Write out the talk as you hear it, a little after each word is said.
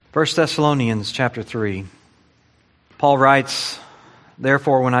1 Thessalonians chapter 3. Paul writes,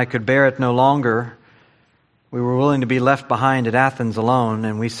 "Therefore, when I could bear it no longer, we were willing to be left behind at Athens alone,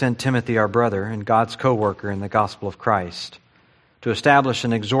 and we sent Timothy our brother and God's co-worker in the gospel of Christ, to establish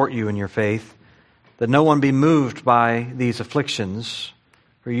and exhort you in your faith, that no one be moved by these afflictions,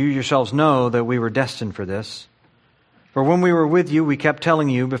 for you yourselves know that we were destined for this. For when we were with you, we kept telling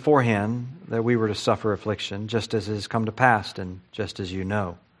you beforehand that we were to suffer affliction, just as it has come to pass, and just as you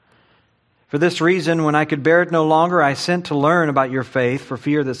know. For this reason, when I could bear it no longer, I sent to learn about your faith, for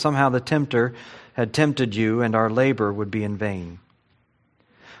fear that somehow the tempter had tempted you, and our labor would be in vain.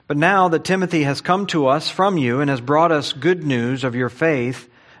 But now that Timothy has come to us from you and has brought us good news of your faith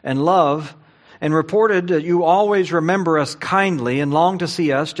and love, and reported that you always remember us kindly and long to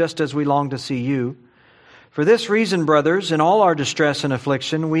see us just as we long to see you, for this reason, brothers, in all our distress and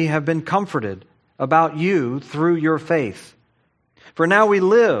affliction, we have been comforted about you through your faith. For now we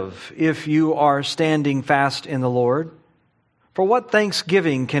live if you are standing fast in the Lord. For what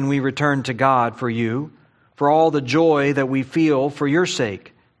thanksgiving can we return to God for you, for all the joy that we feel for your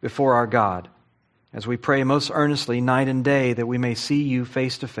sake before our God, as we pray most earnestly night and day that we may see you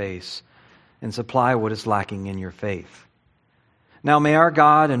face to face and supply what is lacking in your faith. Now may our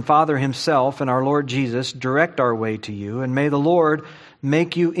God and Father himself and our Lord Jesus direct our way to you, and may the Lord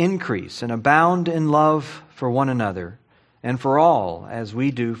make you increase and abound in love for one another and for all, as we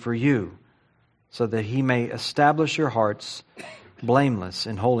do for you, so that he may establish your hearts blameless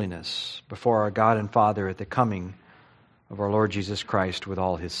in holiness before our God and Father at the coming of our Lord Jesus Christ with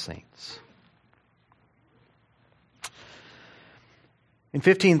all his saints." In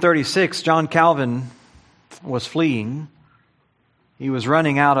 1536, John Calvin was fleeing. He was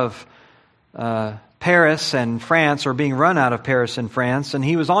running out of Paris and France, or being run out of Paris and France, and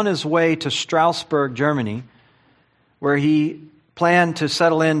he was on his way to Strasbourg, Germany, where he planned to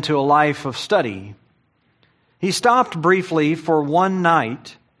settle into a life of study. He stopped briefly for one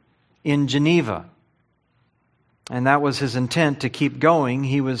night in Geneva, and that was his intent, to keep going.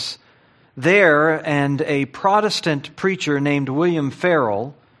 He was there, and a Protestant preacher named William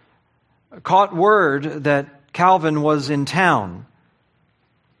Farel caught word that Calvin was in town.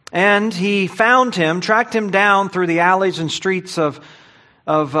 And he found him, tracked him down through the alleys and streets of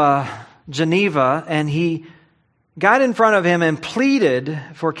Geneva, and he got in front of him and pleaded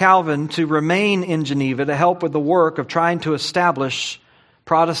for Calvin to remain in Geneva to help with the work of trying to establish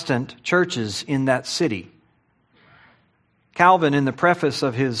Protestant churches in that city. Calvin, in the preface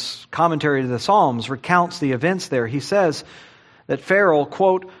of his commentary to the Psalms, recounts the events there. He says that Farel,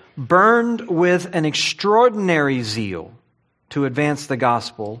 quote, "burned with an extraordinary zeal to advance the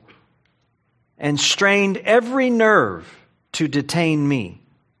gospel, and strained every nerve to detain me.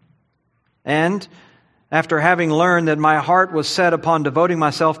 And after having learned that my heart was set upon devoting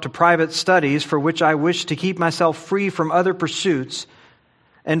myself to private studies, for which I wished to keep myself free from other pursuits,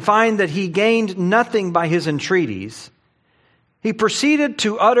 and find that he gained nothing by his entreaties, he proceeded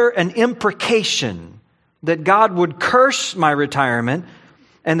to utter an imprecation that God would curse my retirement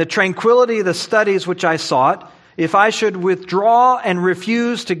and the tranquility of the studies which I sought, if I should withdraw and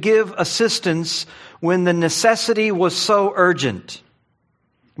refuse to give assistance when the necessity was so urgent.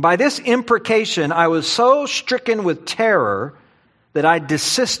 By this imprecation, I was so stricken with terror that I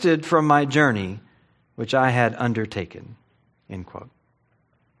desisted from my journey, which I had undertaken." End quote.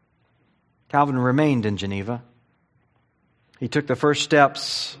 Calvin remained in Geneva. He took the first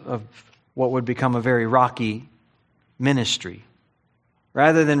steps of what would become a very rocky ministry.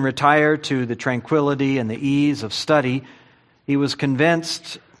 Rather than retire to the tranquility and the ease of study, he was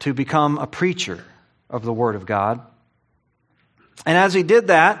convinced to become a preacher of the Word of God. And as he did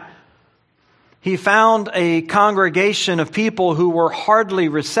that, he found a congregation of people who were hardly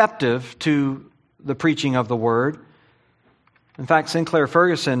receptive to the preaching of the Word. In fact, Sinclair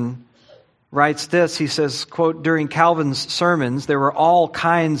Ferguson writes this. He says, quote, "During Calvin's sermons, there were all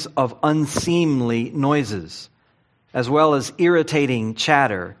kinds of unseemly noises, as well as irritating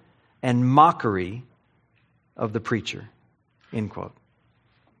chatter and mockery of the preacher." End quote.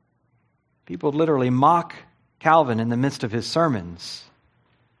 People literally mock Calvin in the midst of his sermons.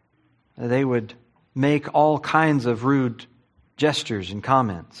 They would make all kinds of rude gestures and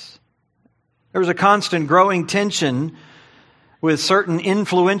comments. There was a constant growing tension with certain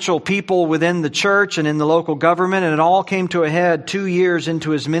influential people within the church and in the local government, and it all came to a head 2 years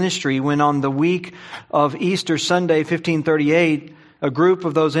into his ministry when, on the week of Easter Sunday, 1538, a group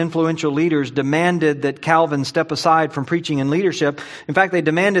of those influential leaders demanded that Calvin step aside from preaching and leadership. In fact, they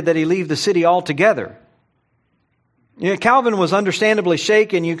demanded that he leave the city altogether. Calvin was understandably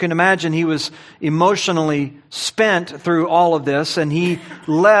shaken. You can imagine he was emotionally spent through all of this, and he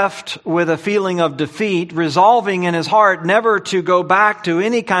left with a feeling of defeat, resolving in his heart never to go back to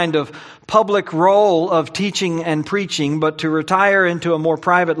any kind of public role of teaching and preaching, but to retire into a more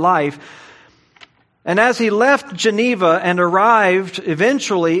private life. And as he left Geneva and arrived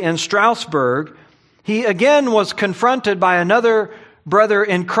eventually in Strasbourg, he again was confronted by another brother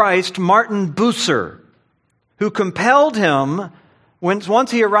in Christ, Martin Bucer, who compelled him,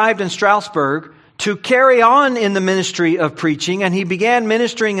 once he arrived in Strasbourg, to carry on in the ministry of preaching. And he began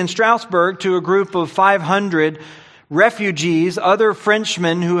ministering in Strasbourg to a group of 500 refugees, other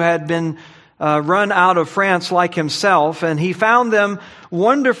Frenchmen who had been run out of France like himself. And he found them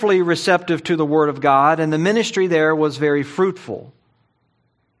wonderfully receptive to the Word of God, and the ministry there was very fruitful.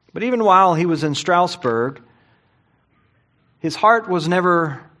 But even while he was in Strasbourg, his heart was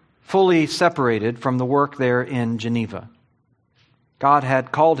never fully separated from the work there in Geneva. God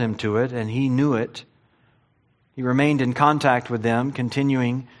had called him to it, and he knew it. He remained in contact with them,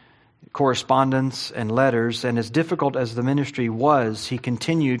 continuing correspondence and letters, and as difficult as the ministry was, he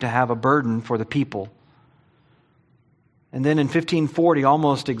continued to have a burden for the people. And then in 1540,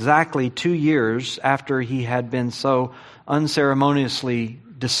 almost exactly 2 years after he had been so unceremoniously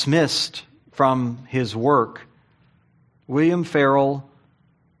dismissed from his work, William Farel,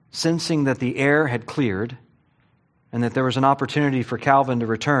 sensing that the air had cleared and that there was an opportunity for Calvin to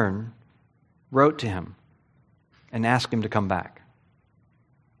return, wrote to him and asked him to come back.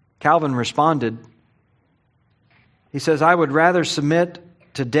 Calvin responded. He says, "I would rather submit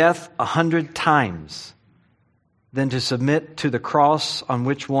to death 100 times than to submit to the cross on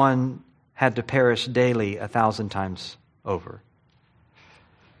which one had to perish daily 1,000 times over."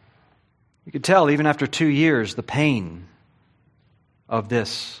 You could tell even after 2 years, the pain of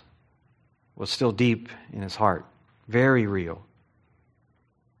this was still deep in his heart, very real.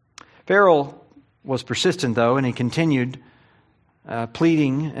 Farel was persistent, though, and he continued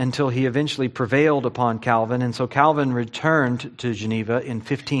pleading until he eventually prevailed upon Calvin. And so Calvin returned to Geneva in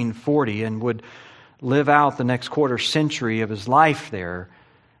 1540 and would live out the next quarter century of his life there,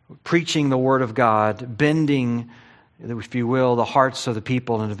 preaching the Word of God, bending, if you will, the hearts of the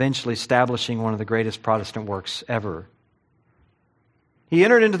people, and eventually establishing one of the greatest Protestant works ever. He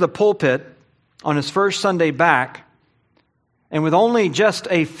entered into the pulpit on his first Sunday back, and with only just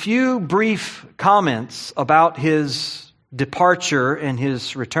a few brief comments about his departure and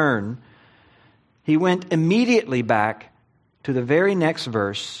his return, he went immediately back to the very next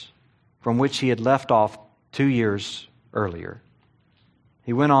verse from which he had left off 2 years earlier.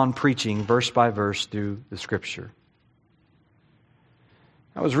 He went on preaching verse by verse through the Scripture.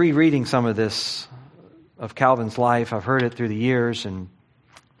 I was rereading some of this of Calvin's life. I've heard it through the years, and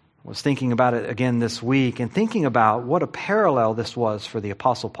was thinking about it again this week, and thinking about what a parallel this was for the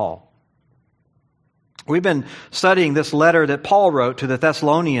Apostle Paul. We've been studying this letter that Paul wrote to the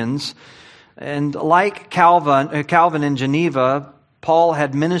Thessalonians, and like Calvin in Geneva, Paul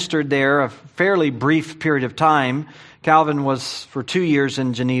had ministered there a fairly brief period of time. Calvin was for 2 years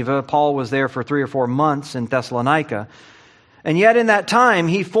in Geneva. Paul was there for 3 or 4 months in Thessalonica. And yet in that time,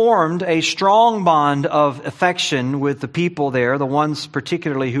 he formed a strong bond of affection with the people there, the ones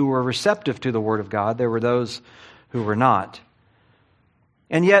particularly who were receptive to the Word of God. There were those who were not.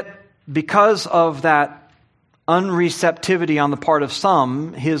 And yet, because of that unreceptivity on the part of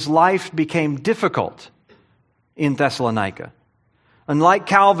some, his life became difficult in Thessalonica. Unlike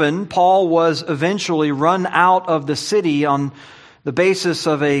Calvin, Paul was eventually run out of the city on the basis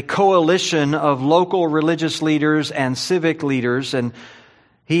of a coalition of local religious leaders and civic leaders, and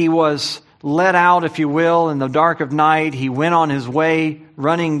he was let out, if you will, in the dark of night. He went on his way,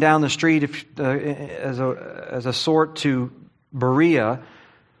 running down the street as a sort to Berea.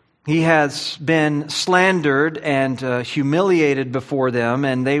 He has been slandered and humiliated before them,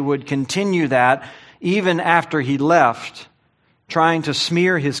 and they would continue that even after he left, trying to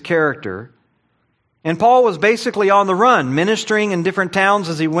smear his character. And Paul was basically on the run, ministering in different towns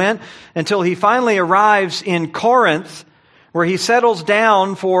as he went, until he finally arrives in Corinth, where he settles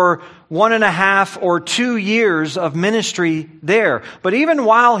down for 1.5 or 2 years of ministry there. But even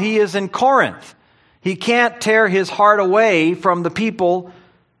while he is in Corinth, he can't tear his heart away from the people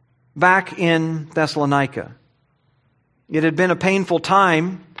back in Thessalonica. It had been a painful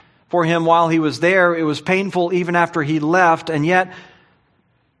time for him while he was there. It was painful even after he left, and yet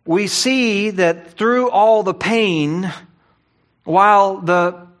we see that through all the pain, while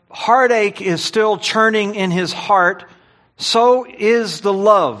the heartache is still churning in his heart, so is the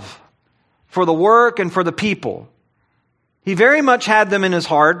love for the work and for the people. He very much had them in his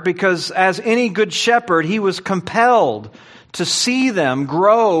heart because as any good shepherd, he was compelled to see them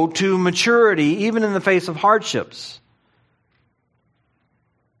grow to maturity even in the face of hardships.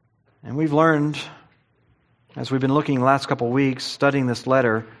 And we've learned, as we've been looking the last couple of weeks, studying this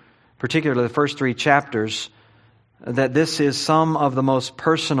letter, particularly the first 3 chapters, that this is some of the most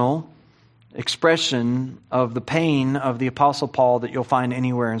personal expression of the pain of the Apostle Paul that you'll find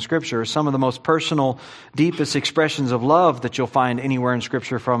anywhere in Scripture. Some of the most personal, deepest expressions of love that you'll find anywhere in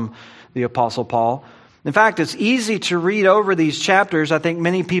Scripture from the Apostle Paul. In fact, it's easy to read over these chapters. I think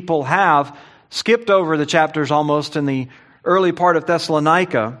many people have skipped over the chapters almost in the early part of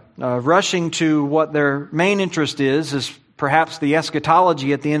Thessalonica, rushing to what their main interest is perhaps the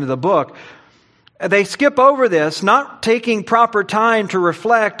eschatology at the end of the book. They skip over this, not taking proper time to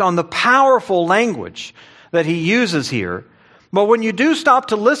reflect on the powerful language that he uses here. But when you do stop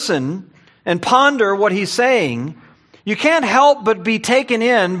to listen and ponder what he's saying, you can't help but be taken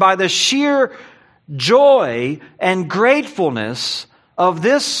in by the sheer joy and gratefulness of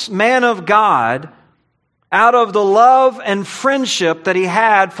this man of God out of the love and friendship that he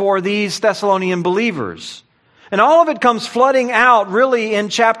had for these Thessalonian believers. And all of it comes flooding out really in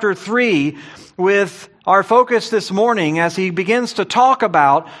chapter 3 with our focus this morning as he begins to talk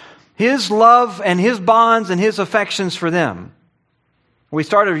about his love and his bonds and his affections for them. We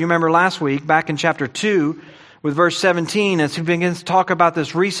started, you remember last week, back in chapter 2 with verse 17 as he begins to talk about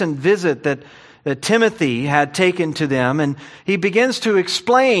this recent visit that Timothy had taken to them. And he begins to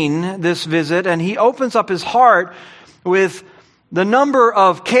explain this visit, and he opens up his heart with the number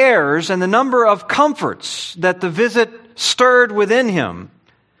of cares and the number of comforts that the visit stirred within him.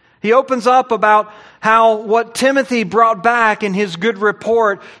 He opens up about how what Timothy brought back in his good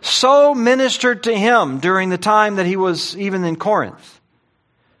report so ministered to him during the time that he was even in Corinth.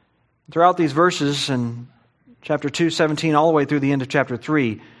 Throughout these verses in chapter 2:17 all the way through the end of chapter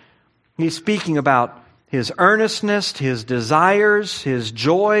 3, he's speaking about his earnestness, his desires, his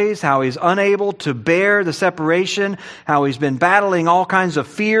joys, how he's unable to bear the separation, how he's been battling all kinds of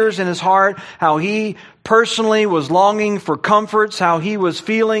fears in his heart, how he personally was longing for comforts, how he was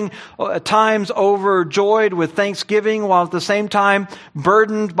feeling at times overjoyed with thanksgiving while at the same time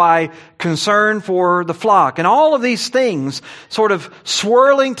burdened by concern for the flock. And all of these things sort of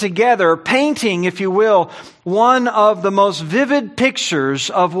swirling together, painting, if you will, one of the most vivid pictures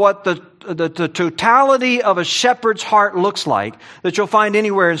of what the totality of a shepherd's heart looks like that you'll find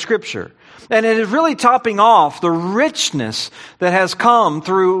anywhere in Scripture. And it is really topping off the richness that has come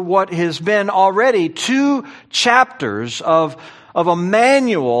through what has been already 2 chapters of a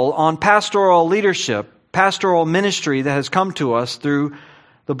manual on pastoral leadership, pastoral ministry that has come to us through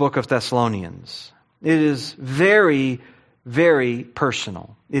the book of Thessalonians. It is very, very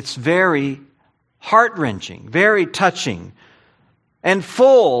personal. It's very heart-wrenching, very touching, and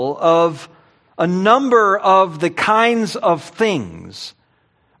full of a number of the kinds of things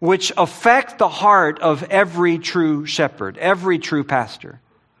which affect the heart of every true shepherd, every true pastor.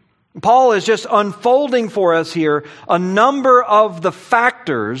 Paul is just unfolding for us here a number of the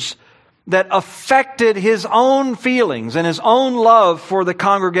factors that affected his own feelings and his own love for the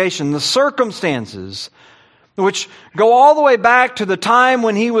congregation, the circumstances which go all the way back to the time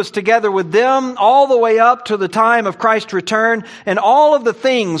when he was together with them, all the way up to the time of Christ's return, and all of the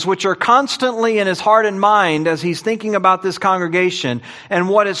things which are constantly in his heart and mind as he's thinking about this congregation and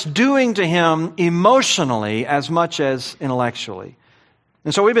what it's doing to him emotionally as much as intellectually.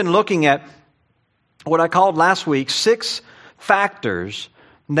 And so we've been looking at what I called last week 6 factors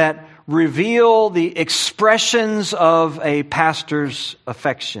that reveal the expressions of a pastor's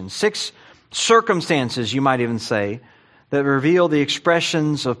affection. 6 circumstances, you might even say, that reveal the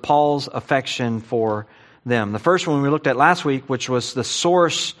expressions of Paul's affection for them. The first one we looked at last week, which was the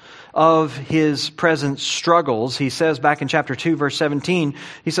source of his present struggles. He says back in chapter 2, verse 17,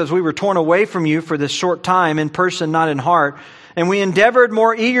 he says, "We were torn away from you for this short time, in person, not in heart, and we endeavored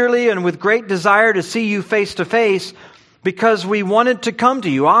more eagerly and with great desire to see you face to face, because we wanted to come to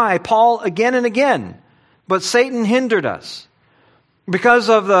you, I, Paul, again and again. But Satan hindered us." Because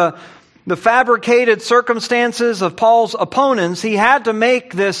of the fabricated circumstances of Paul's opponents, he had to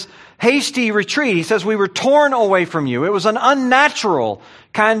make this hasty retreat. He says, "We were torn away from you." It was an unnatural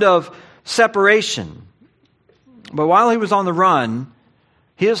kind of separation. But while he was on the run,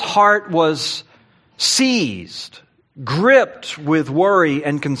 his heart was seized, gripped with worry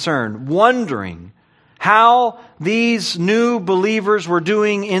and concern, wondering how these new believers were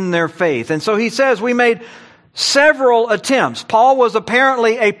doing in their faith. And so he says, we made several attempts. Paul was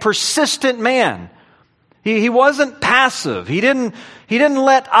apparently a persistent man. He wasn't passive. He didn't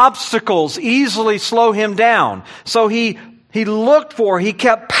let obstacles easily slow him down. So he He looked for, he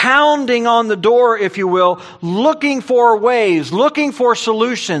kept pounding on the door, if you will, looking for ways, looking for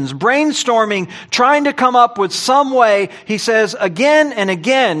solutions, brainstorming, trying to come up with some way, he says again and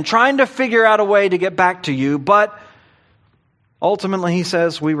again, trying to figure out a way to get back to you. But ultimately, he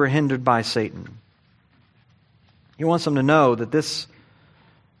says, we were hindered by Satan. He wants them to know that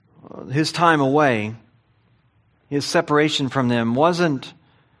his time away, his separation from them wasn't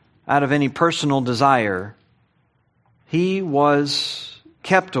out of any personal desire. He was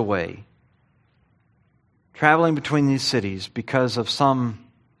kept away, traveling between these cities because of some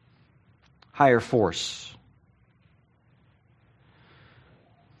higher force.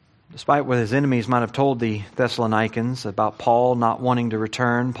 Despite what his enemies might have told the Thessalonians about Paul not wanting to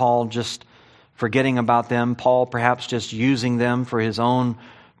return, Paul just forgetting about them, Paul perhaps just using them for his own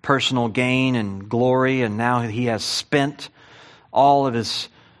personal gain and glory, and now he has spent all of his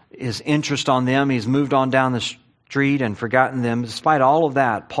interest on them. He's moved on down the street and forgotten them. Despite all of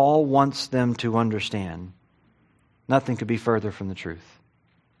that, Paul wants them to understand nothing could be further from the truth.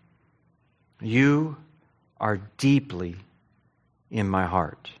 You are deeply in my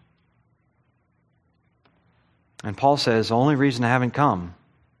heart. And Paul says, the only reason I haven't come,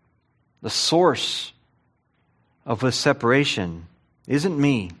 the source of this separation isn't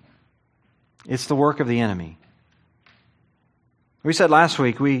me. It's the work of the enemy. We said last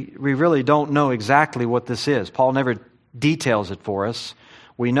week, we really don't know exactly what this is. Paul never details it for us.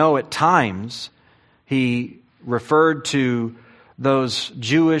 We know at times he referred to those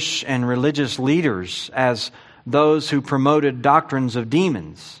Jewish and religious leaders as those who promoted doctrines of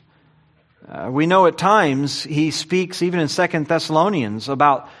demons. We know at times he speaks, even in 2 Thessalonians,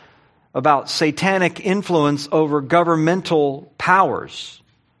 about satanic influence over governmental powers.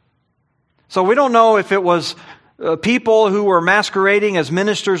 So we don't know if it was people who were masquerading as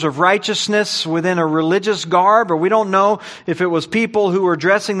ministers of righteousness within a religious garb, or we don't know if it was people who were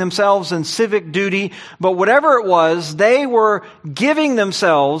dressing themselves in civic duty, but whatever it was, they were giving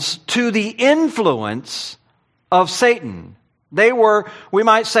themselves to the influence of Satan. They were, we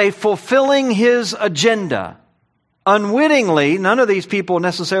might say, fulfilling his agenda. Unwittingly, none of these people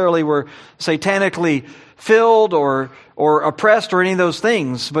necessarily were satanically filled or oppressed or any of those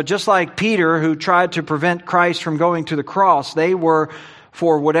things. But just like Peter, who tried to prevent Christ from going to the cross, they were,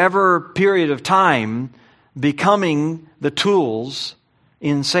 for whatever period of time, becoming the tools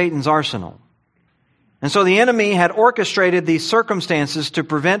in Satan's arsenal. And so the enemy had orchestrated these circumstances to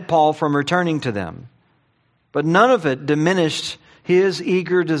prevent Paul from returning to them. But none of it diminished his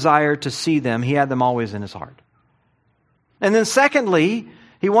eager desire to see them. He had them always in his heart. And then secondly,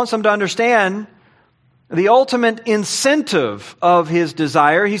 he wants them to understand the ultimate incentive of his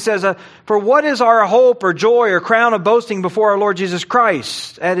desire. He says, for what is our hope or joy or crown of boasting before our Lord Jesus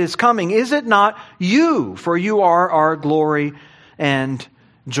Christ at his coming? Is it not you? For you are our glory and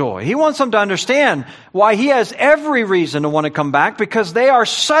joy. He wants them to understand why he has every reason to want to come back, because they are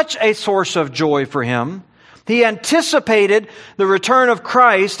such a source of joy for him. He anticipated the return of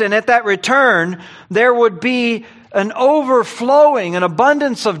Christ, and at that return, there would be an overflowing, an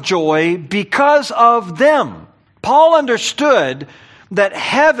abundance of joy because of them. Paul understood that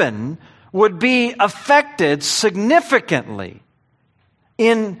heaven would be affected significantly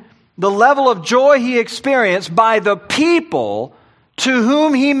in the level of joy he experienced by the people to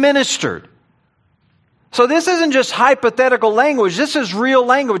whom he ministered. So this isn't just hypothetical language, this is real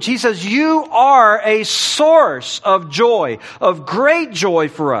language. He says, you are a source of joy, of great joy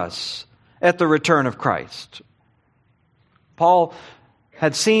for us at the return of Christ. Paul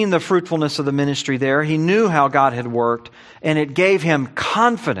had seen the fruitfulness of the ministry there. He knew how God had worked, and it gave him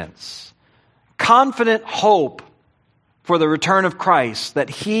confidence, confident hope for the return of Christ, that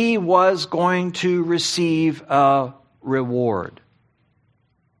he was going to receive a reward.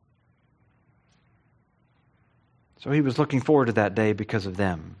 So he was looking forward to that day because of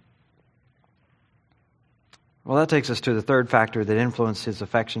them. Well, that takes us to the third factor that influenced his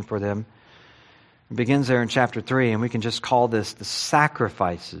affection for them. It begins there in chapter 3, and we can just call this the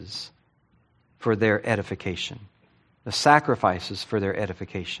sacrifices for their edification. The sacrifices for their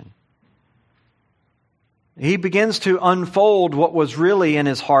edification. He begins to unfold what was really in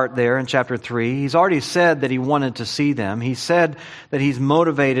his heart there in chapter 3. He's already said that he wanted to see them. He said that he's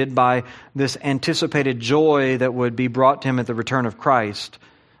motivated by this anticipated joy that would be brought to him at the return of Christ.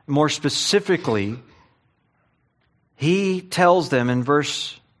 More specifically, he tells them in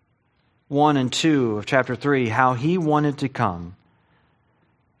verse 1 and 2 of chapter 3 how he wanted to come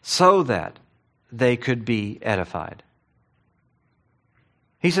so that they could be edified.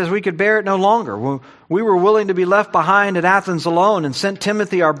 He says we could bear it no longer. We were willing to be left behind at Athens alone and sent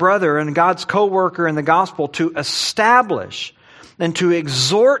Timothy, our brother and God's co-worker in the gospel, to establish and to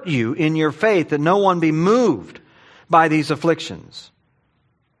exhort you in your faith, that no one be moved by these afflictions.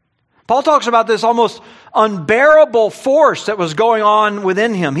 Paul talks about this almost unbearable force that was going on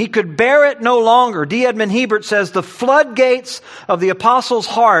within him. He could bear it no longer. D. Edmund Hebert says the floodgates of the apostle's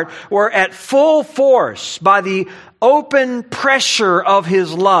heart were at full force by the open pressure of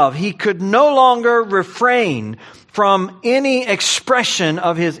his love. He could no longer refrain from any expression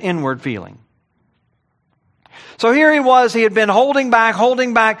of his inward feeling. So here he was, he had been holding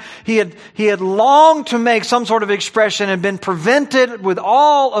back. He had longed to make some sort of expression and been prevented with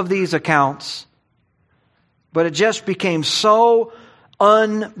all of these accounts. But it just became so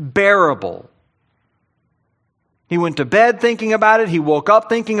unbearable. He went to bed thinking about it. He woke up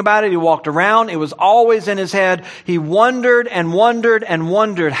thinking about it. He walked around. It was always in his head. He wondered and wondered and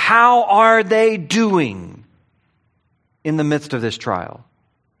wondered, how are they doing in the midst of this trial?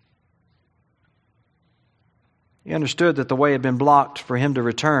 He understood that the way had been blocked for him to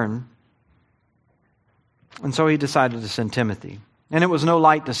return. And so he decided to send Timothy. And it was no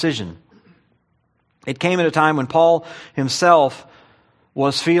light decision. It came at a time when Paul himself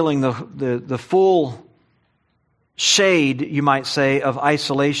was feeling the full shade, you might say, of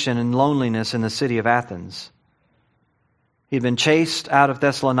isolation and loneliness in the city of Athens. He had been chased out of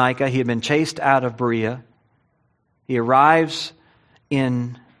Thessalonica. He had been chased out of Berea. He arrives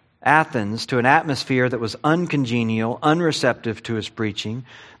in Athens to an atmosphere that was uncongenial, unreceptive to his preaching.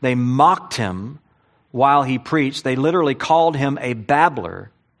 They mocked him while he preached. They literally called him a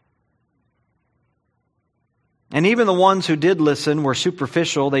babbler. And even the ones who did listen were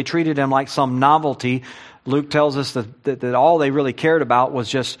superficial. They treated him like some novelty. Luke tells us that all they really cared about was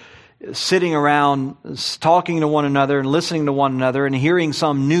just sitting around, talking to one another and listening to one another and hearing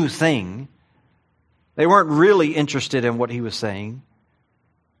some new thing. They weren't really interested in what he was saying.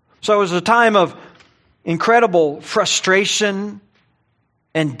 So it was a time of incredible frustration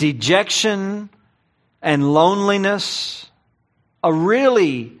and dejection and loneliness. A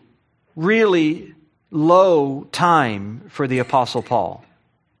really, really low time for the Apostle Paul.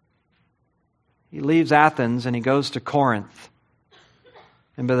 He leaves Athens and he goes to Corinth.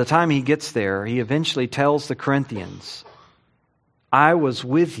 And by the time he gets there, he eventually tells the Corinthians, I was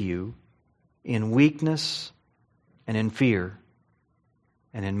with you in weakness and in fear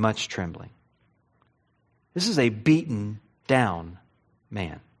and in much trembling. This is a beaten down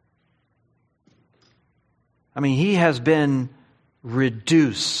man. I mean, he has been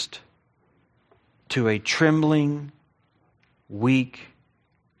reduced to a trembling, weak,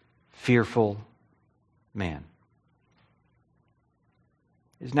 fearful man.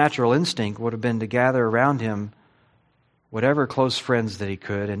 His natural instinct would have been to gather around him whatever close friends that he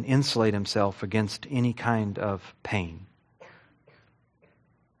could and insulate himself against any kind of pain.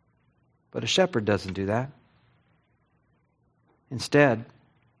 But a shepherd doesn't do that. Instead,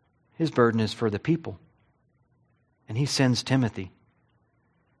 his burden is for the people. And he sends Timothy.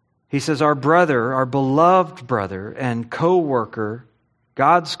 He says, our brother, our beloved brother and co-worker,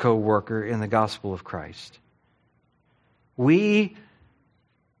 God's co-worker in the gospel of Christ. We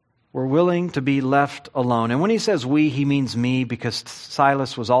were willing to be left alone. And when he says we, he means me, because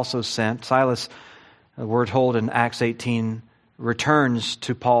Silas was also sent. Silas, we're told in Acts 18, returns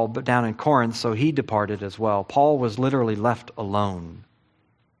to Paul but down in Corinth, so he departed as well. Paul was literally left alone.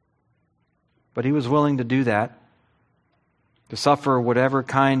 But he was willing to do that, to suffer whatever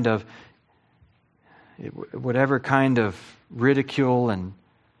kind of ridicule and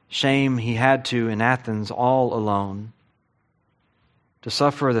shame he had to in Athens all alone, to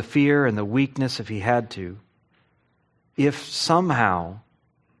suffer the fear and the weakness if he had to, if somehow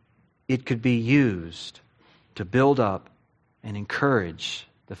it could be used to build up and encourage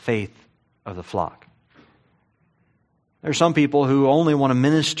the faith of the flock. There are some people who only want to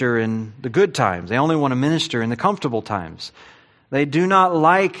minister in the good times. They only want to minister in the comfortable times. They do not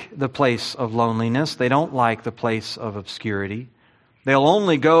like the place of loneliness. They don't like the place of obscurity. They'll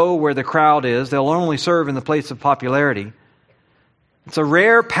only go where the crowd is. They'll only serve in the place of popularity. It's a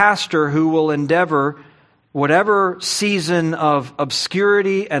rare pastor who will endeavor, whatever season of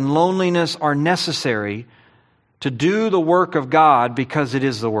obscurity and loneliness are necessary, to do the work of God because it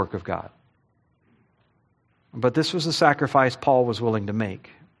is the work of God. But this was the sacrifice Paul was willing to make.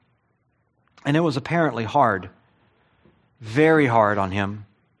 And it was apparently hard. Very hard on him.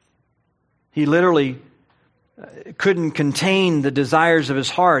 He literally couldn't contain the desires of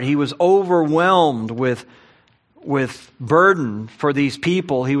his heart. He was overwhelmed with burden for these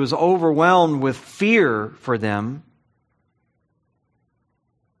people. He was overwhelmed with fear for them.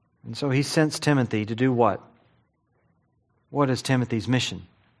 And so he sends Timothy to do what? What is Timothy's mission?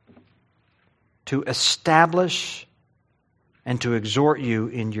 To establish and to exhort you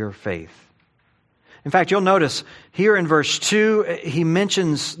in your faith. In fact, you'll notice here in verse 2, he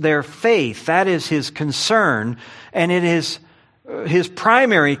mentions their faith. That is his concern, and it is his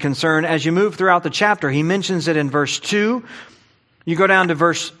primary concern as you move throughout the chapter. He mentions it in verse 2. You go down to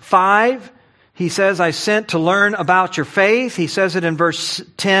verse 5. He says, I sent to learn about your faith. He says it in verse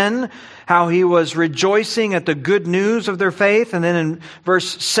 10, how he was rejoicing at the good news of their faith. And then in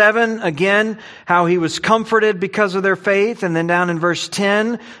verse 7, again, how he was comforted because of their faith. And then down in verse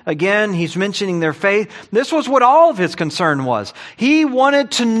 10, again, he's mentioning their faith. This was what all of his concern was. He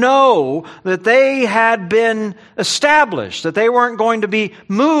wanted to know that they had been established, that they weren't going to be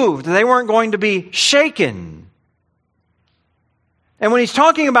moved, that they weren't going to be shaken. And when he's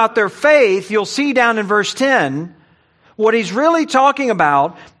talking about their faith, you'll see down in verse 10, what he's really talking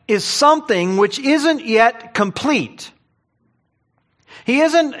about is something which isn't yet complete. He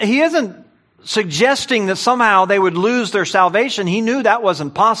isn't suggesting that somehow they would lose their salvation. He knew that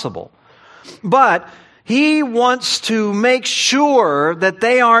wasn't possible. But he wants to make sure that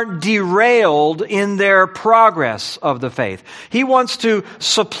they aren't derailed in their progress of the faith. He wants to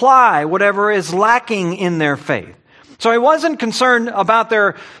supply whatever is lacking in their faith. So he wasn't concerned about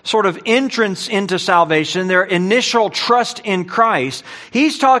their sort of entrance into salvation, their initial trust in Christ.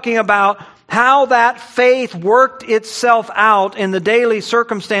 He's talking about how that faith worked itself out in the daily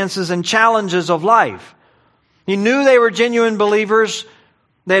circumstances and challenges of life. He knew they were genuine believers.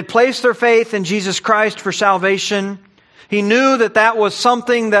 They had placed their faith in Jesus Christ for salvation. He knew that that was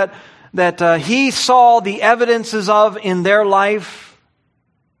something that he saw the evidences of in their life.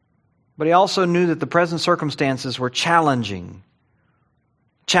 But he also knew that the present circumstances were challenging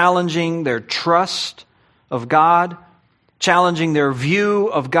their trust of God, challenging their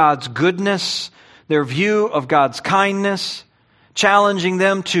view of God's goodness, their view of God's kindness, challenging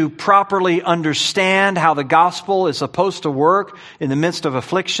them to properly understand how the gospel is supposed to work in the midst of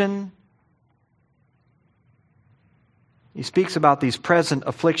affliction. He speaks about these present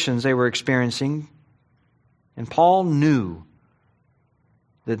afflictions they were experiencing, and Paul knew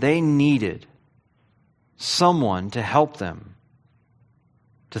that they needed someone to help them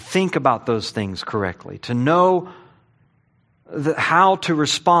to think about those things correctly, to know how to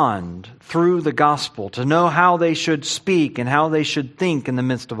respond through the gospel, to know how they should speak and how they should think in the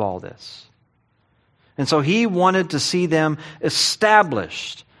midst of all this. And so he wanted to see them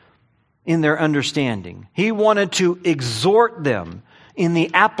established in their understanding. He wanted to exhort them in the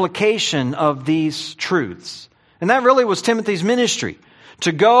application of these truths. And that really was Timothy's ministry.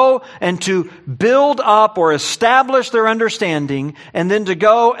 To go and to build up or establish their understanding, and then to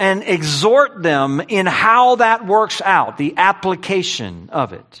go and exhort them in how that works out, the application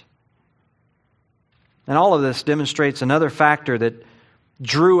of it. And all of this demonstrates another factor that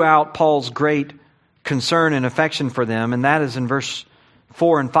drew out Paul's great concern and affection for them, and that is in verse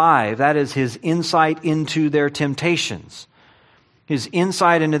 4 and 5. That is his insight into their temptations. His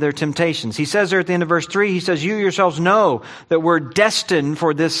insight into their temptations. He says there at the end of verse 3, he says, you yourselves know that we're destined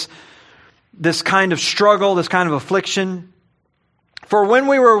for this kind of struggle, this kind of affliction. For when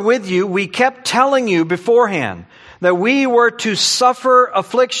we were with you, we kept telling you beforehand that we were to suffer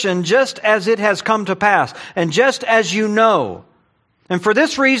affliction just as it has come to pass, and just as you know. And for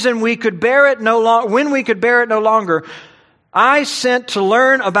this reason, we could bear it no longer. When we could bear it no longer, I sent to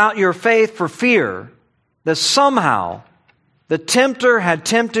learn about your faith for fear that somehow the tempter had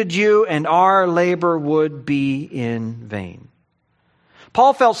tempted you, and our labor would be in vain.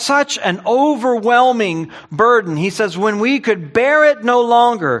 Paul felt such an overwhelming burden. He says, when we could bear it no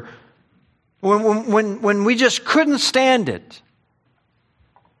longer, when we just couldn't stand it,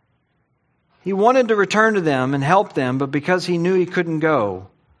 he wanted to return to them and help them, but because he knew he couldn't go,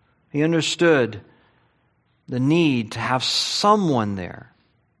 he understood the need to have someone there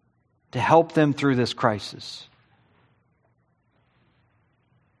to help them through this crisis.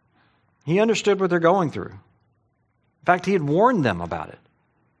 He understood what they're going through. In fact, he had warned them about it.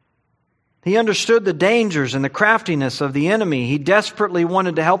 He understood the dangers and the craftiness of the enemy. He desperately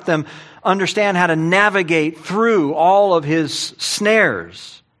wanted to help them understand how to navigate through all of his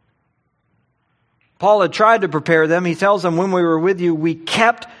snares. Paul had tried to prepare them. He tells them, when we were with you, we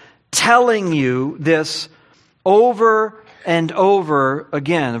kept telling you this over and over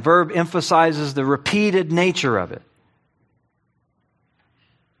again. The verb emphasizes the repeated nature of it.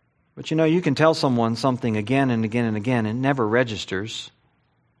 But you can tell someone something again and again and again, and it never registers.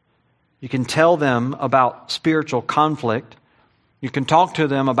 You can tell them about spiritual conflict. You can talk to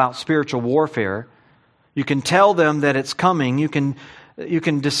them about spiritual warfare. You can tell them that it's coming. You can You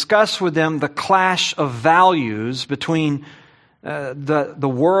can discuss with them the clash of values between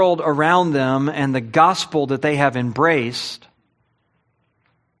the world around them and the gospel that they have embraced.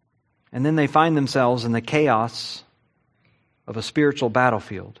 And then they find themselves in the chaos of a spiritual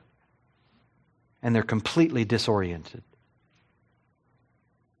battlefield. And they're completely disoriented.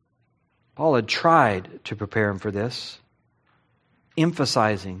 Paul had tried to prepare him for this,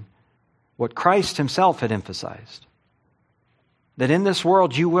 emphasizing what Christ himself had emphasized. That in this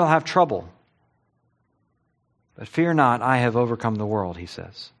world you will have trouble. But fear not, I have overcome the world, he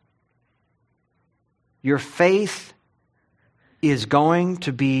says. Your faith is going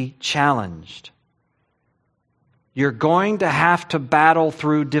to be challenged. You're going to have to battle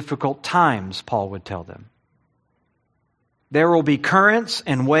through difficult times, Paul would tell them. There will be currents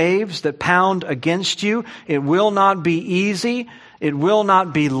and waves that pound against you. It will not be easy. It will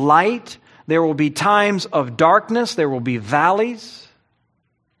not be light. There will be times of darkness. There will be valleys.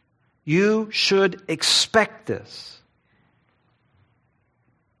 You should expect this.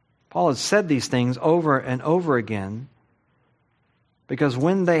 Paul has said these things over and over again because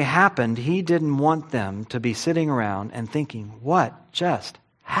when they happened, he didn't want them to be sitting around and thinking, what just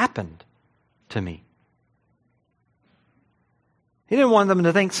happened to me? He didn't want them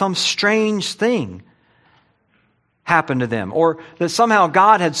to think some strange thing happened to them, or that somehow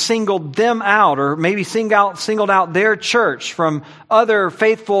God had singled them out, or maybe singled out their church from other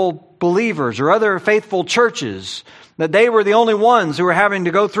faithful believers or other faithful churches, that they were the only ones who were having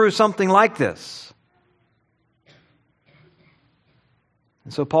to go through something like this.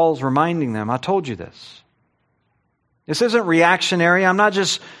 And so Paul's reminding them, I told you this. This isn't reactionary. I'm not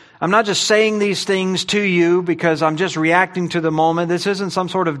just saying these things to you because I'm just reacting to the moment. This isn't some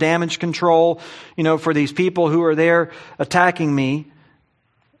sort of damage control, for these people who are there attacking me.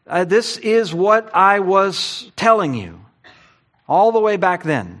 This is what I was telling you all the way back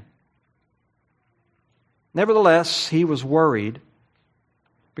then. Nevertheless, he was worried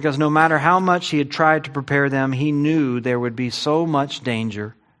because no matter how much he had tried to prepare them, he knew there would be so much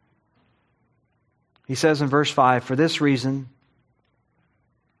danger. He says in verse 5, for this reason,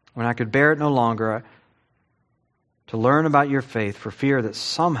 when I could bear it no longer, to learn about your faith for fear that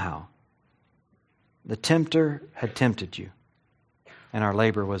somehow the tempter had tempted you and our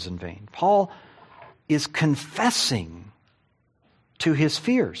labor was in vain. Paul is confessing to his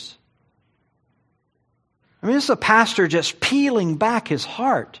fears. This is a pastor just peeling back his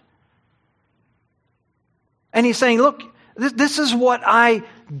heart. And he's saying, look, this is what I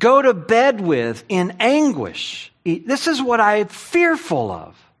go to bed with in anguish. This is what I'm fearful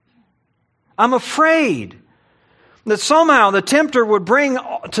of. I'm afraid that somehow the tempter would bring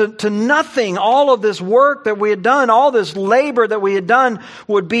to nothing all of this work that we had done, all this labor that we had done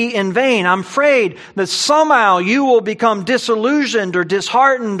would be in vain. I'm afraid that somehow you will become disillusioned or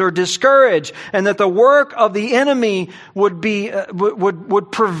disheartened or discouraged, and that the work of the enemy would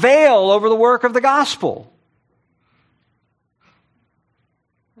prevail over the work of the gospel.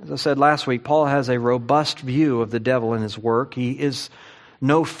 As I said last week, Paul has a robust view of the devil and his work. He is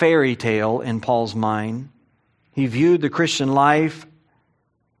no fairy tale in Paul's mind. He viewed the Christian life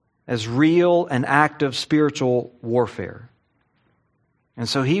as real and active spiritual warfare. And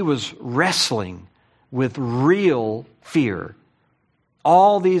so he was wrestling with real fear.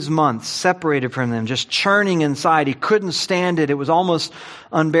 All these months separated from them, just churning inside. He couldn't stand it. It was almost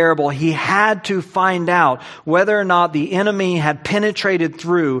unbearable. He had to find out whether or not the enemy had penetrated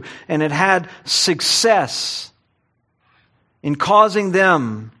through and had had success in causing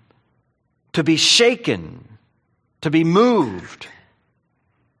them to be shaken, to be moved.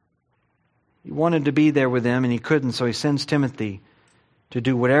 He wanted to be there with them and he couldn't, so he sends Timothy to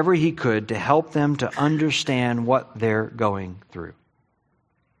do whatever he could to help them to understand what they're going through,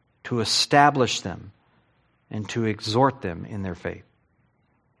 to establish them and to exhort them in their faith.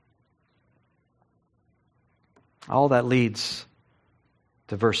 All that leads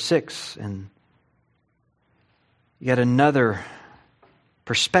to verse 6 and yet another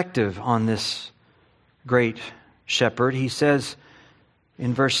perspective on this great shepherd. He says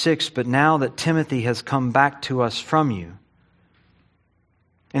in verse 6, but now that Timothy has come back to us from you,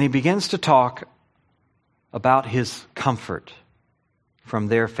 and he begins to talk about his comfort from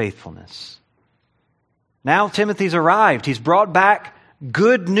their faithfulness. Now Timothy's arrived. He's brought back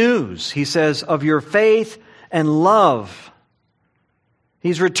good news, he says, of your faith and love.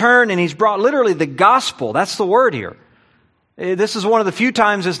 He's returned and he's brought literally the gospel. That's the word here. This is one of the few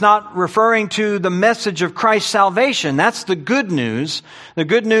times it's not referring to the message of Christ's salvation. That's the good news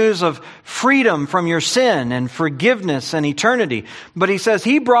of freedom from your sin and forgiveness and eternity. But he says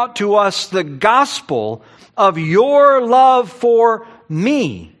he brought to us the gospel of your love for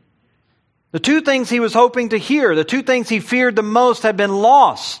me. The two things he was hoping to hear, the two things he feared the most had been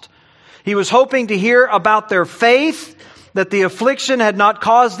lost. He was hoping to hear about their faith, that the affliction had not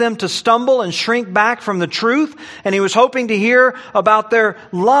caused them to stumble and shrink back from the truth. And he was hoping to hear about their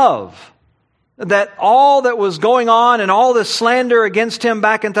love, that all that was going on and all this slander against him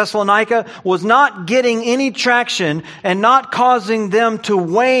back in Thessalonica was not getting any traction and not causing them to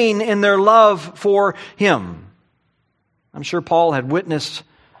wane in their love for him. I'm sure Paul had witnessed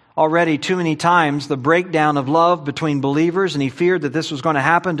already too many times the breakdown of love between believers, and he feared that this was going to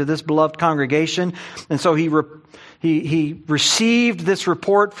happen to this beloved congregation. And so he received this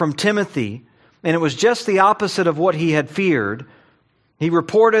report from Timothy, and it was just the opposite of what he had feared. He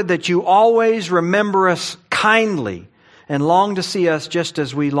reported that you always remember us kindly and long to see us just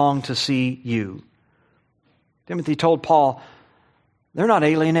as we long to see you. Timothy told Paul, they're not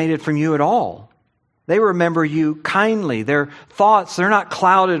alienated from you at all. They remember you kindly. Their thoughts, they're not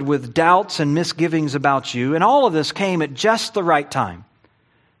clouded with doubts and misgivings about you. And all of this came at just the right time.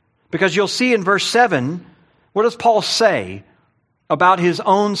 Because you'll see in verse 7, what does Paul say about his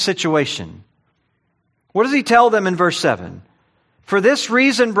own situation? What does he tell them in verse 7? For this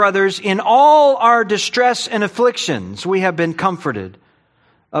reason, brothers, in all our distress and afflictions, we have been comforted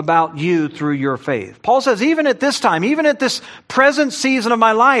about you through your faith. Paul says, even at this time, even at this present season of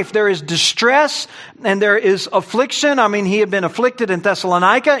my life, there is distress and there is affliction. I mean, he had been afflicted in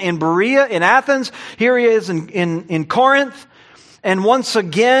Thessalonica, in Berea, in Athens. Here he is in Corinth. And once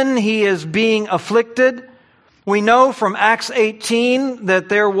again, he is being afflicted. We know from Acts 18 that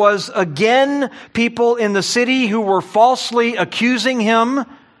there was again people in the city who were falsely accusing him.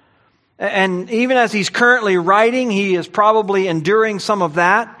 And even as he's currently writing, he is probably enduring some of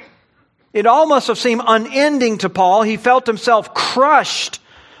that. It all must have seemed unending to Paul. He felt himself crushed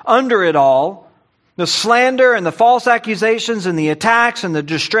under it all. The slander and the false accusations and the attacks and the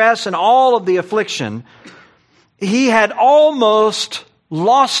distress and all of the affliction. He had almost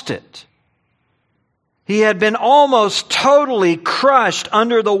lost it. He had been almost totally crushed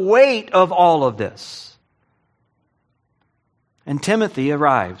under the weight of all of this. And Timothy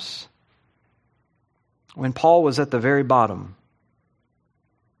arrives when Paul was at the very bottom.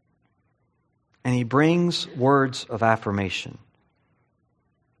 And he brings words of affirmation.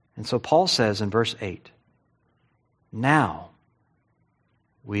 And so Paul says in verse 8, now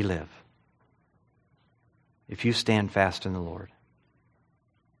we live, if you stand fast in the Lord.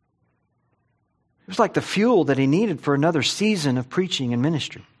 It was like the fuel that he needed for another season of preaching and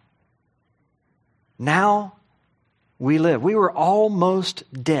ministry. Now we live. We were almost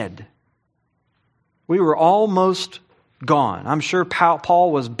dead. We were almost gone. I'm sure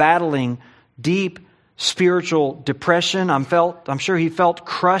Paul was battling deep spiritual depression. I'm sure he felt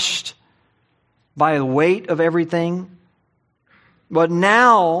crushed by the weight of everything. But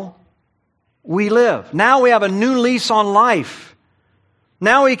now we live. Now we have a new lease on life.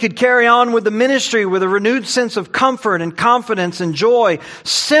 Now he could carry on with the ministry with a renewed sense of comfort and confidence and joy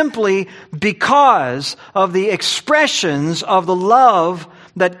simply because of the expressions of the love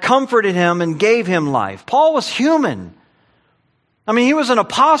that comforted him and gave him life. Paul was human. I mean, he was an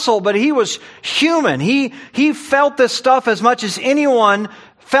apostle, but he was human. He felt this stuff as much as anyone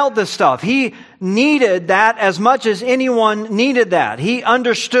felt this stuff. He needed that as much as anyone needed that. He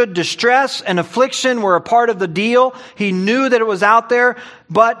understood distress and affliction were a part of the deal. He knew that it was out there,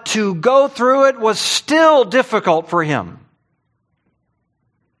 but to go through it was still difficult for him.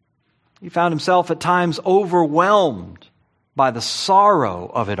 He found himself at times overwhelmed by the sorrow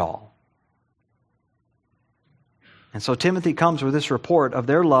of it all. And so Timothy comes with this report of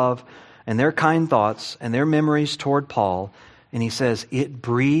their love and their kind thoughts and their memories toward Paul. And he says, it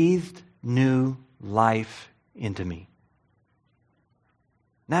breathed new life into me.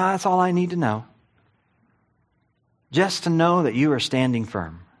 Now that's all I need to know. Just to know that you are standing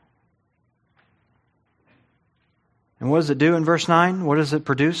firm. And what does it do in verse 9? What does it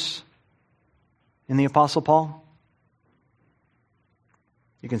produce in the Apostle Paul?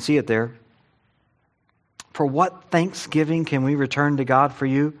 You can see it there. For what thanksgiving can we return to God for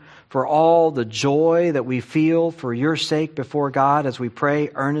you? For all the joy that we feel for your sake before God as we pray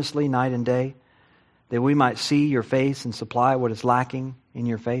earnestly night and day, that we might see your face and supply what is lacking in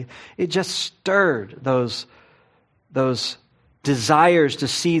your faith. It just stirred those desires to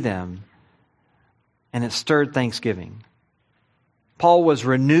see them, and it stirred thanksgiving. Paul was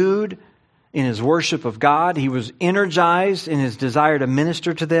renewed in his worship of God. He was energized in his desire to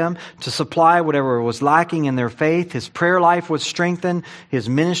minister to them, to supply whatever was lacking in their faith. His prayer life was strengthened. His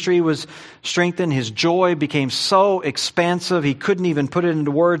ministry was strengthened. His joy became so expansive he couldn't even put it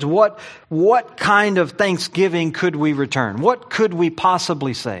into words. What kind of thanksgiving could we return? What could we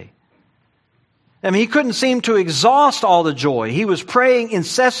possibly say? I mean, he couldn't seem to exhaust all the joy. He was praying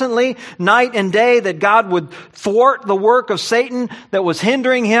incessantly, night and day, that God would thwart the work of Satan that was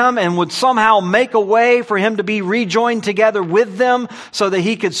hindering him and would somehow make a way for him to be rejoined together with them so that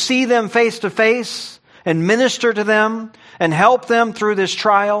he could see them face to face and minister to them and help them through this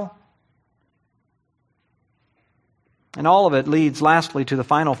trial. And all of it leads lastly to the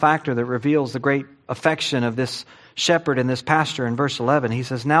final factor that reveals the great affection of this shepherd and this pastor in verse 11. He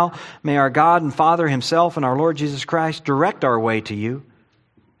says, "Now may our God and Father himself and our Lord Jesus Christ direct our way to you.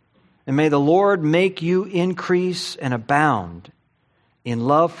 And may the Lord make you increase and abound in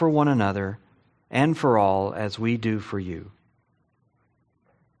love for one another and for all as we do for you."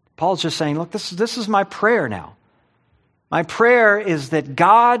 Paul's just saying, look, this is my prayer now. My prayer is that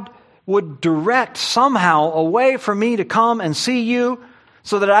God would direct somehow a way for me to come and see you,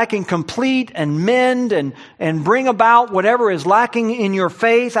 so that I can complete and mend and bring about whatever is lacking in your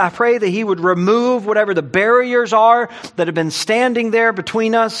faith. I pray that He would remove whatever the barriers are that have been standing there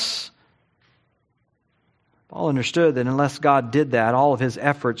between us. Paul understood that unless God did that, all of his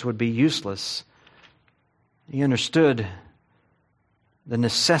efforts would be useless. He understood the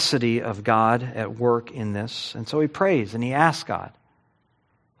necessity of God at work in this. And so he prays and he asks God,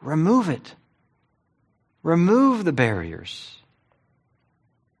 remove it. Remove the barriers.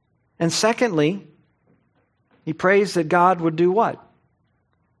 And secondly, he prays that God would do what?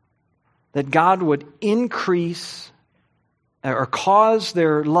 That God would increase or cause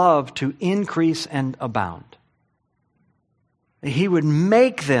their love to increase and abound. He would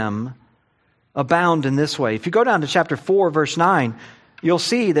make them abound in this way. If you go down to chapter 4, verse 9, you'll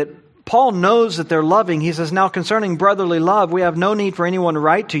see that Paul knows that they're loving. He says, "Now concerning brotherly love, we have no need for anyone to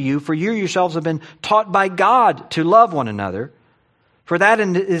write to you, for you yourselves have been taught by God to love one another. For that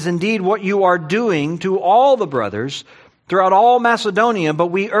is indeed what you are doing to all the brothers throughout all Macedonia. But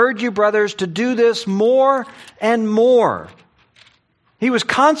we urge you, brothers, to do this more and more." He was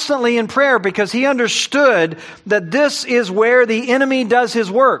constantly in prayer because he understood that this is where the enemy does his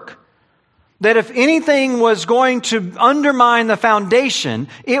work. That if anything was going to undermine the foundation,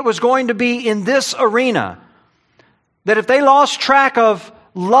 it was going to be in this arena. That if they lost track of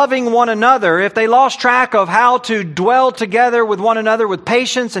loving one another, if they lost track of how to dwell together with one another with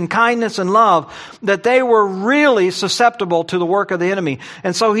patience and kindness and love, that they were really susceptible to the work of the enemy.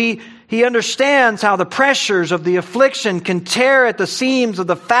 And so he understands how the pressures of the affliction can tear at the seams of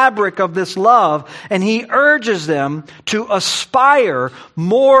the fabric of this love, and he urges them to aspire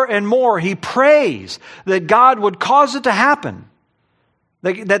more and more. He prays that God would cause it to happen,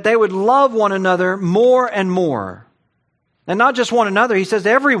 that they would love one another more and more. And not just one another, he says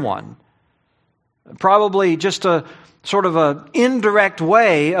everyone. Probably just a sort of an indirect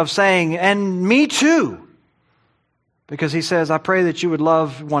way of saying, and me too. Because he says, I pray that you would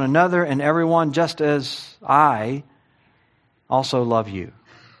love one another and everyone just as I also love you.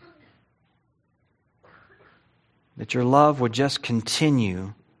 That your love would just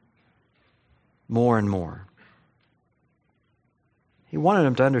continue more and more. He wanted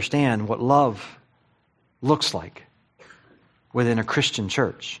them to understand what love looks like within a Christian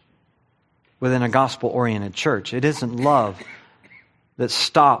church, within a gospel-oriented church. It isn't love that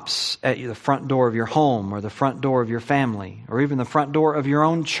stops at the front door of your home or the front door of your family or even the front door of your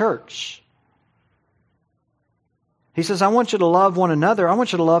own church. He says, I want you to love one another. I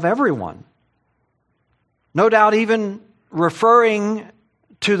want you to love everyone. No doubt even referring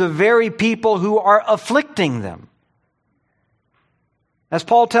to the very people who are afflicting them. As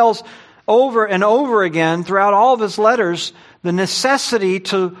Paul tells over and over again throughout all of his letters, the necessity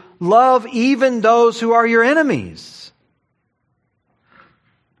to love even those who are your enemies.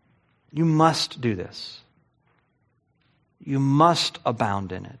 You must do this. You must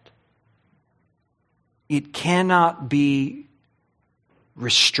abound in it. It cannot be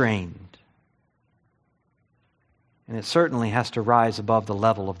restrained. And it certainly has to rise above the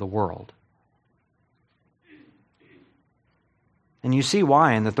level of the world. And you see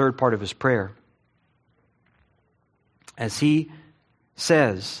why in the third part of his prayer. As he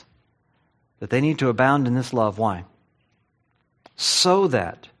says that they need to abound in this love. Why? So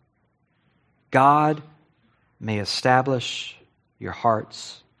that God may establish your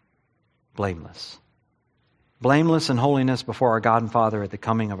hearts blameless. Blameless in holiness before our God and Father at the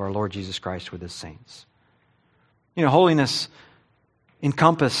coming of our Lord Jesus Christ with His saints. You know, holiness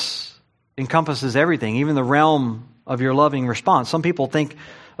encompasses encompasses everything, even the realm of your loving response. Some people think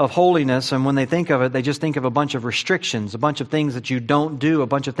of holiness, and when they think of it, they just think of a bunch of restrictions, a bunch of things that you don't do, a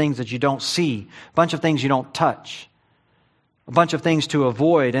bunch of things that you don't see, a bunch of things you don't touch, a bunch of things to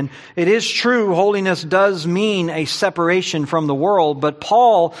avoid. And it is true, holiness does mean a separation from the world, but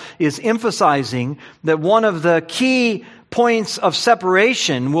Paul is emphasizing that one of the key points of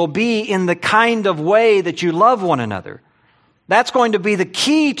separation will be in the kind of way that you love one another. That's going to be the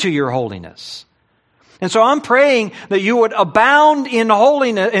key to your holiness. And so I'm praying that you would abound in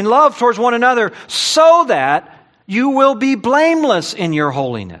holiness, in love towards one another, so that you will be blameless in your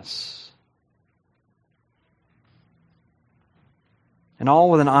holiness. And all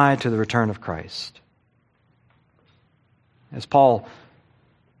with an eye to the return of Christ. As Paul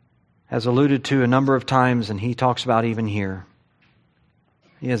has alluded to a number of times, and he talks about even here,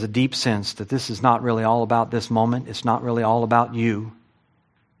 he has a deep sense that this is not really all about this moment. It's not really all about you.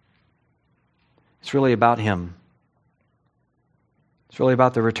 It's really about Him. It's really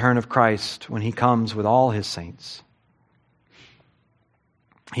about the return of Christ when He comes with all His saints.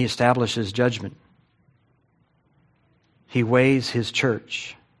 He establishes judgment. He weighs His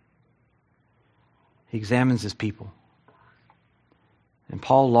church. He examines His people. And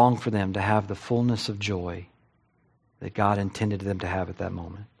Paul longed for them to have the fullness of joy that God intended them to have at that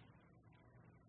moment.